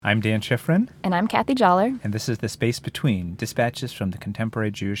I'm Dan Schifrin. And I'm Kathy Joller. And this is The Space Between, Dispatches from the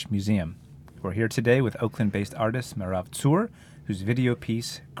Contemporary Jewish Museum. We're here today with Oakland-based artist Merav Tzur, whose video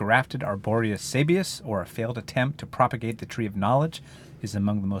piece, Grafted Arboreus Sabius, or A Failed Attempt to Propagate the Tree of Knowledge, is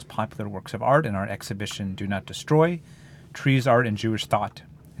among the most popular works of art in our exhibition Do Not Destroy, Trees, Art, and Jewish Thought,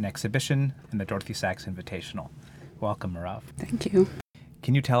 an exhibition in the Dorothy Sachs Invitational. Welcome, Merav. Thank you.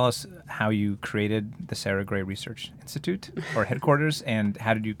 Can you tell us how you created the Sarah Gray Research Institute or headquarters, and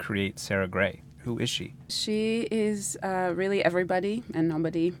how did you create Sarah Gray? Who is she? She is really everybody and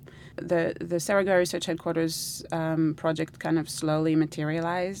nobody. The Sarah Gray Research Headquarters project kind of slowly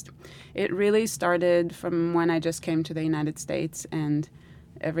materialized. It really started from when I just came to the United States, and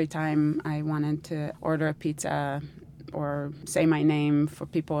every time I wanted to order a pizza or say my name for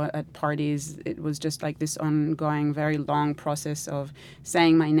people at parties, it was just like this ongoing, very long process of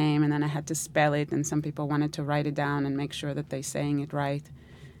saying my name, and then I had to spell it, and some people wanted to write it down and make sure that they're saying it right.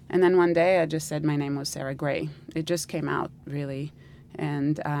 And then one day I just said my name was Sarah Gray. It just came out, really.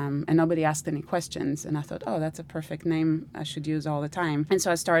 And nobody asked any questions. And I thought, oh, that's a perfect name I should use all the time. And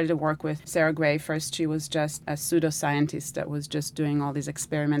so I started to work with Sarah Gray. First, she was just a pseudoscientist that was just doing all these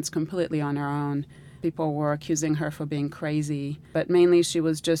experiments completely on her own. People were accusing her for being crazy, but mainly she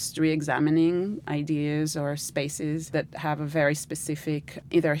was just re-examining ideas or spaces that have a very specific,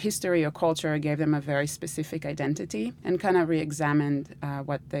 either history or culture, gave them a very specific identity, and kind of re-examined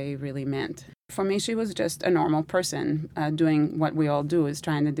what they really meant. For me, she was just a normal person doing what we all do, is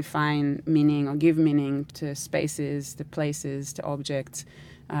trying to define meaning or give meaning to spaces, to places, to objects,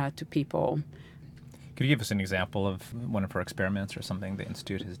 to people. Could you give us an example of one of her experiments or something the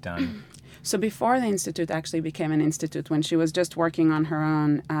Institute has done? So before the Institute actually became an institute, when she was just working on her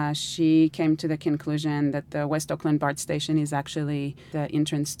own, she came to the conclusion that the West Oakland BART station is actually the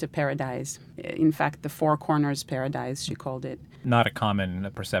entrance to paradise. In fact, the Four Corners Paradise, she called it. Not a common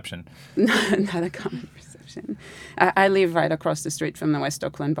perception. Not a common perception. I live right across the street from the West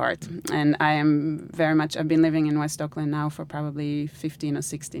Oakland BART, and I am very much, I've been living in West Oakland now for probably 15 or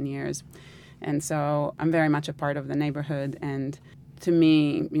 16 years. And so I'm very much a part of the neighborhood. And to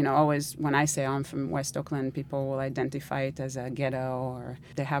me, always when I say I'm from West Oakland, people will identify it as a ghetto, or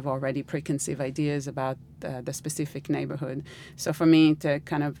they have already preconceived ideas about the specific neighborhood. So for me to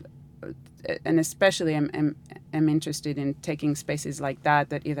kind of, and especially I'm interested in taking spaces like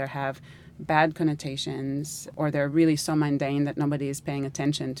that either have bad connotations or they're really so mundane that nobody is paying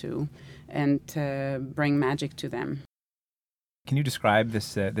attention to, and to bring magic to them. Can you describe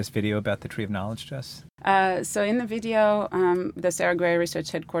this video about the Tree of Knowledge to us? So in the video, the Sarah Gray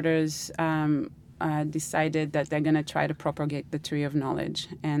Research Headquarters decided that they're going to try to propagate the Tree of Knowledge.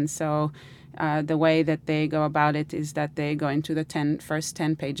 And so the way that they go about it is that they go into the first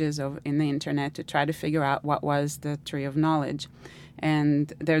 10 pages in the internet to try to figure out what was the Tree of Knowledge.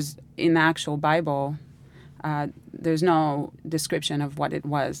 And there's, in the actual Bible, there's no description of what it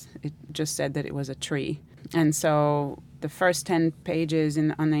was. It just said that it was a tree. And so the first 10 pages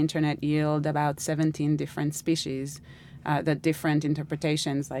on the internet yield about 17 different species, that different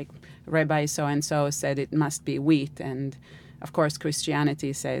interpretations, like Rabbi so-and-so said it must be wheat, and of course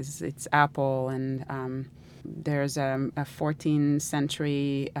Christianity says it's apple, and there's a 14th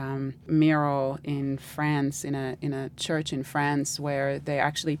century mural in France, in a church in France, where they're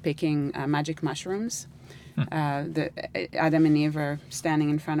actually picking magic mushrooms. Adam and Eve are standing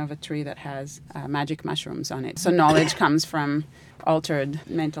in front of a tree that has magic mushrooms on it. So knowledge comes from altered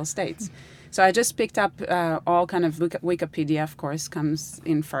mental states. So I just picked up all kind of Wikipedia, of course, comes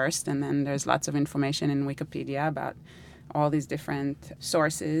in first, and then there's lots of information in Wikipedia about all these different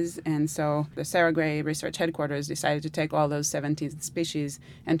sources. And so the Sarah Gray Research Headquarters decided to take all those 17 species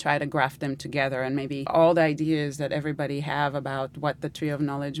and try to graft them together, and maybe all the ideas that everybody have about what the Tree of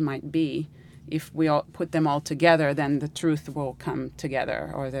Knowledge might be. If we all put them all together, then the truth will come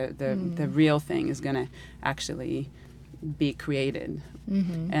together, or the real thing is going to actually be created.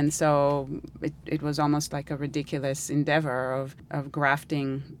 Mm-hmm. And so it was almost like a ridiculous endeavor of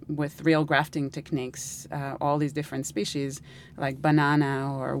grafting with real grafting techniques, all these different species like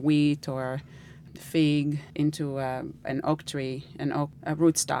banana or wheat or fig into an oak tree, a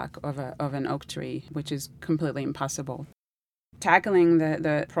rootstock of an oak tree, which is completely impossible. Tackling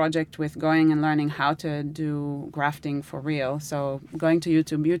the project with going and learning how to do grafting for real. So going to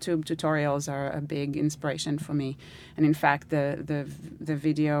YouTube. YouTube tutorials are a big inspiration for me. And in fact, the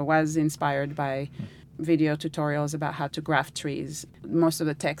video was inspired by video tutorials about how to graft trees. Most of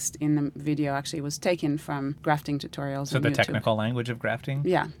the text in the video actually was taken from grafting tutorials. So on the YouTube. technical language of grafting?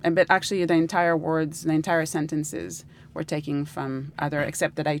 Yeah, but actually the entire words, the entire sentences were taken from other,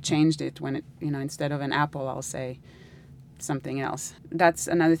 except that I changed it when it, instead of an apple, I'll say something else. That's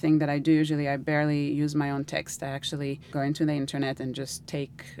another thing that I do usually. I barely use my own text. I actually go into the internet and just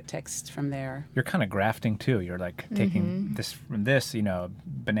take text from there. You're kind of grafting too. You're like taking this from this,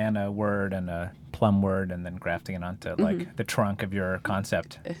 banana word and a plum word, and then grafting it onto like the trunk of your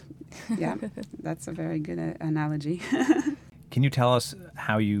concept. Yeah, that's a very good analogy. Can you tell us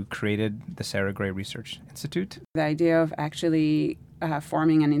how you created the Sarah Gray Research Institute? The idea of actually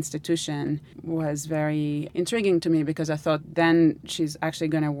forming an institution was very intriguing to me, because I thought then she's actually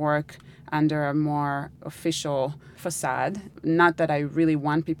going to work under a more official facade. Not that I really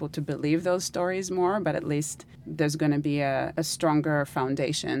want people to believe those stories more, but at least there's going to be a stronger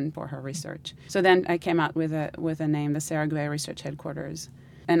foundation for her research. So then I came out with a name, the Sarah Gray Research Headquarters.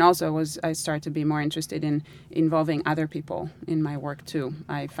 And also I started to be more interested in involving other people in my work too.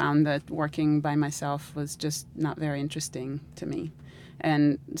 I found that working by myself was just not very interesting to me.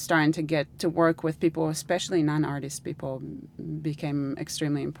 And starting to get to work with people, especially non-artist people, became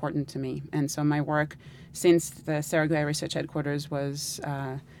extremely important to me. And so my work, since the Sarah Gray Research Headquarters was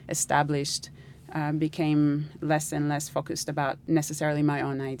established, became less and less focused about necessarily my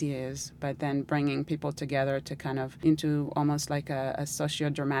own ideas, but then bringing people together to kind of into almost like a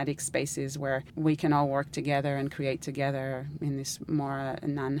socio-dramatic spaces where we can all work together and create together in this more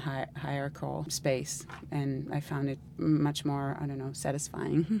non-hierarchical space. And I found it much more,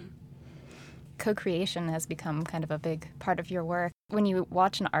 satisfying. Co-creation has become kind of a big part of your work. When you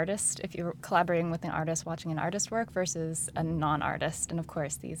watch an artist, if you're collaborating with an artist, watching an artist work versus a non-artist, and of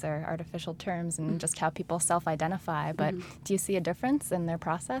course these are artificial terms and just how people self-identify, but do you see a difference in their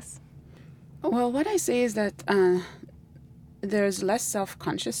process? Well, what I see is that there's less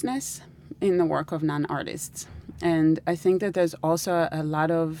self-consciousness in the work of non-artists. And I think that there's also a lot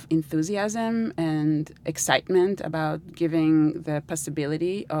of enthusiasm and excitement about giving the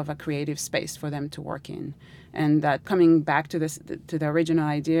possibility of a creative space for them to work in. And that coming back to the original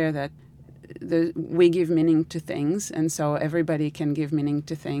idea that we give meaning to things, and so everybody can give meaning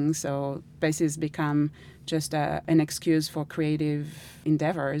to things. So spaces become just an excuse for creative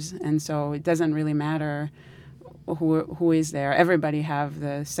endeavors. And so it doesn't really matter who is there. Everybody have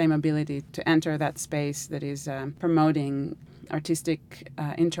the same ability to enter that space that is promoting artistic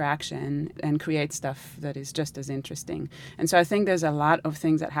interaction and create stuff that is just as interesting. And so I think there's a lot of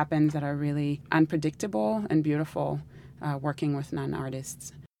things that happen that are really unpredictable and beautiful working with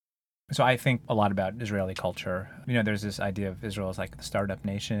non-artists. So I think a lot about Israeli culture. There's this idea of Israel as like the startup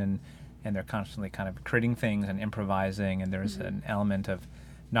nation, and they're constantly kind of creating things and improvising, and there's an element of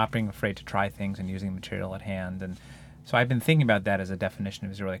not being afraid to try things and using material at hand. And so I've been thinking about that as a definition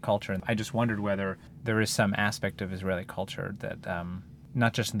of Israeli culture. And I just wondered whether there is some aspect of Israeli culture that,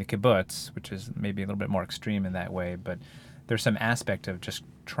 not just in the kibbutz, which is maybe a little bit more extreme in that way, but there's some aspect of just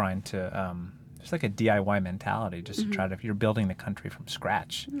trying to, just like a DIY mentality, just to try to, if you're building the country from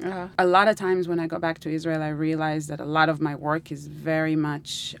scratch. A lot of times when I go back to Israel, I realize that a lot of my work is very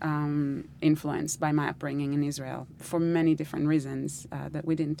much influenced by my upbringing in Israel for many different reasons that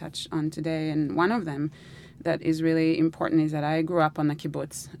we didn't touch on today. And one of them that is really important is that I grew up on the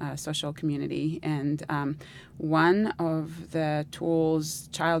kibbutz social community. And one of the tools,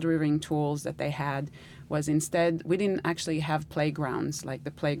 child-rearing tools that they had was instead, we didn't actually have playgrounds like the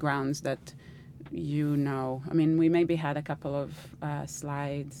playgrounds that we maybe had a couple of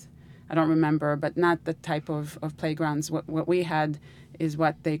slides. I don't remember, but not the type of playgrounds. What we had is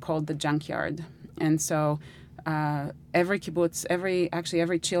what they called the junkyard. And so every kibbutz,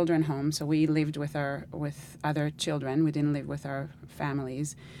 every children home, so we lived with other children. We didn't live with our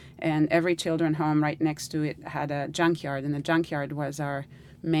families. And every children home right next to it had a junkyard, and the junkyard was our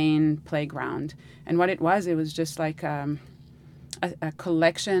main playground. And what it was just like a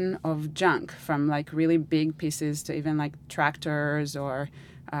collection of junk, from like really big pieces to even like tractors or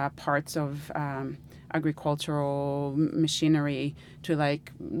parts of agricultural machinery, to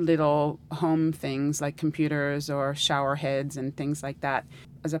like little home things like computers or shower heads and things like that.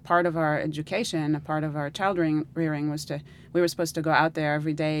 As a part of our education, a part of our child rearing we were supposed to go out there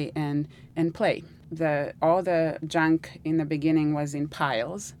every day and play. All the junk in the beginning was in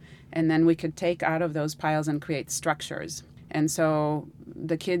piles, and then we could take out of those piles and create structures. And so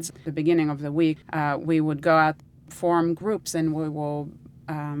the kids, at the beginning of the week, we would go out, form groups, and we will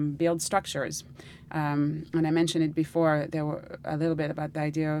build structures. And I mentioned it before, there were a little bit about the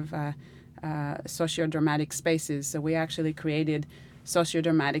idea of socio-dramatic spaces. So we actually created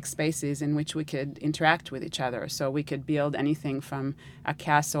socio-dramatic spaces in which we could interact with each other. So we could build anything from a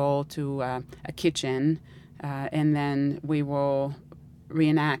castle to a kitchen, and then we will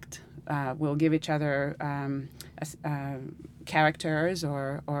reenact. We'll give each other characters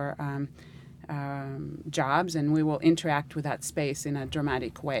or jobs, and we will interact with that space in a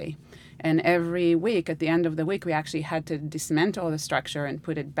dramatic way. And every week, at the end of the week, we actually had to dismantle the structure and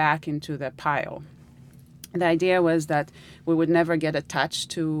put it back into the pile. The idea was that we would never get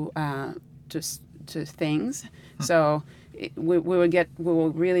attached to things. So we will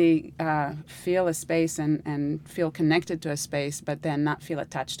really feel a space and feel connected to a space, but then not feel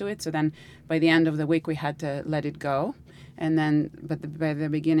attached to it. So then by the end of the week, we had to let it go. And then, by the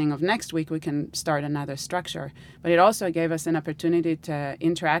beginning of next week, we can start another structure. But it also gave us an opportunity to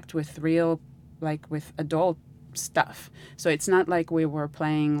interact with with adult stuff. So it's not like we were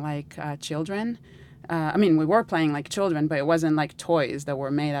playing like children. We were playing like children, but it wasn't like toys that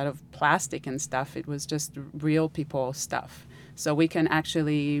were made out of plastic and stuff. It was just real people stuff. So we can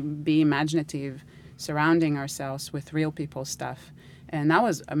actually be imaginative surrounding ourselves with real people stuff. And that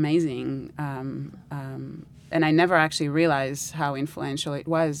was amazing. And I never actually realized how influential it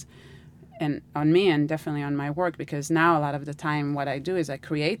was on me and definitely on my work, because now a lot of the time what I do is I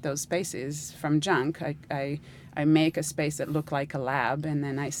create those spaces from junk. I make a space that look like a lab, and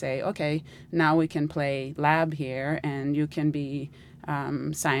then I say, okay, now we can play lab here, and you can be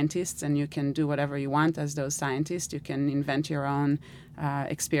scientists, and you can do whatever you want as those scientists. You can invent your own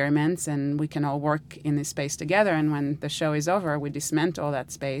experiments, and we can all work in this space together. And when the show is over, we dismantle that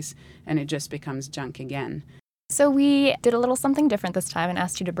space, and it just becomes junk again. So we did a little something different this time and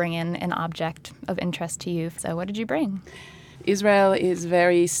asked you to bring in an object of interest to you. So what did you bring? Israel is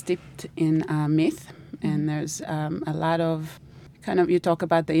very steeped in myth, and there's a lot of you talk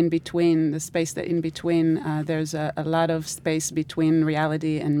about the in-between, the space that in-between. There's a lot of space between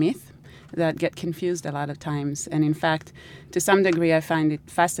reality and myth that get confused a lot of times. And in fact, to some degree, I find it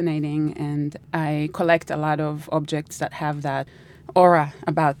fascinating, and I collect a lot of objects that have that aura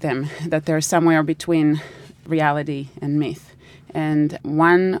about them, that they're somewhere between reality and myth. And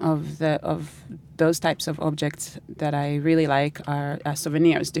one of those types of objects that I really like are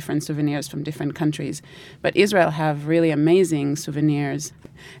souvenirs, different souvenirs from different countries. But Israel have really amazing souvenirs.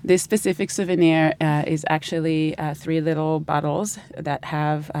 This specific souvenir is actually 3 little bottles that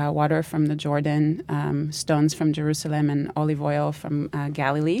have water from the Jordan, stones from Jerusalem, and olive oil from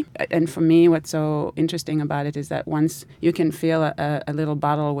Galilee. And for me, what's so interesting about it is that once you can fill a little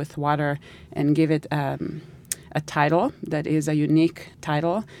bottle with water and give it a title that is a unique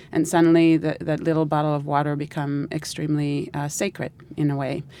title, and suddenly that little bottle of water become extremely sacred in a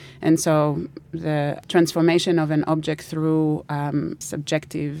way. And so the transformation of an object through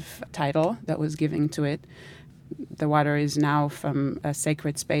subjective title that was given to it, the water is now from a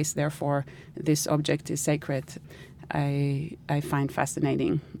sacred space, therefore this object is sacred, I find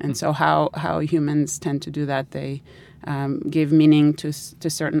fascinating. And so how humans tend to do that, they give meaning to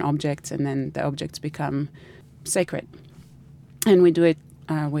certain objects, and then the objects become sacred. And we do it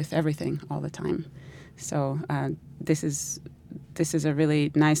with everything all the time. So this is a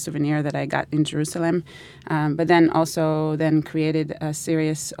really nice souvenir that I got in Jerusalem, but then also created a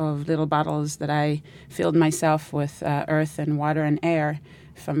series of little bottles that I filled myself with earth and water and air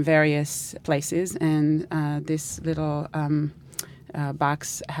from various places. And this little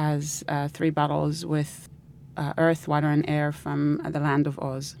box has 3 bottles with earth, water, and air from the land of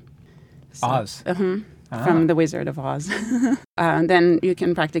Oz. So, Oz? From the Wizard of Oz. Then you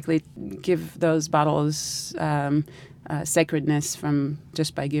can practically give those bottles sacredness from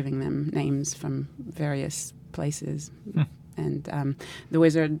just by giving them names from various places. And the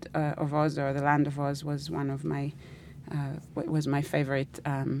Wizard of Oz, or the Land of Oz, was one of my favorite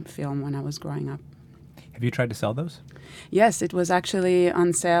film when I was growing up. Have you tried to sell those? Yes, it was actually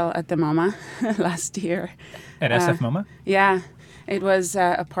on sale at the MoMA last year. At SF MoMA? Yeah. It was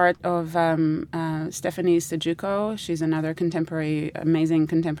a part of Stephanie Sejuko. She's another amazing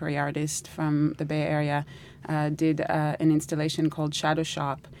contemporary artist from the Bay Area. Did an installation called Shadow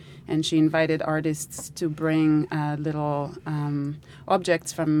Shop, and she invited artists to bring little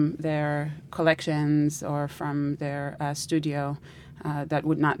objects from their collections or from their studio that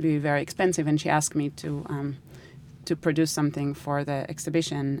would not be very expensive. And she asked me to produce something for the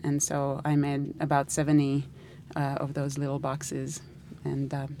exhibition, and so I made about 70 of those little boxes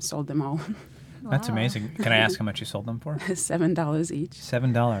and sold them all. Wow. That's amazing. Can I ask how much you sold them for? $7 each.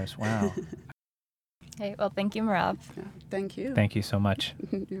 $7. Wow. Okay, well, thank you, Merav. Yeah, thank you. Thank you so much.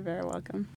 You're very welcome.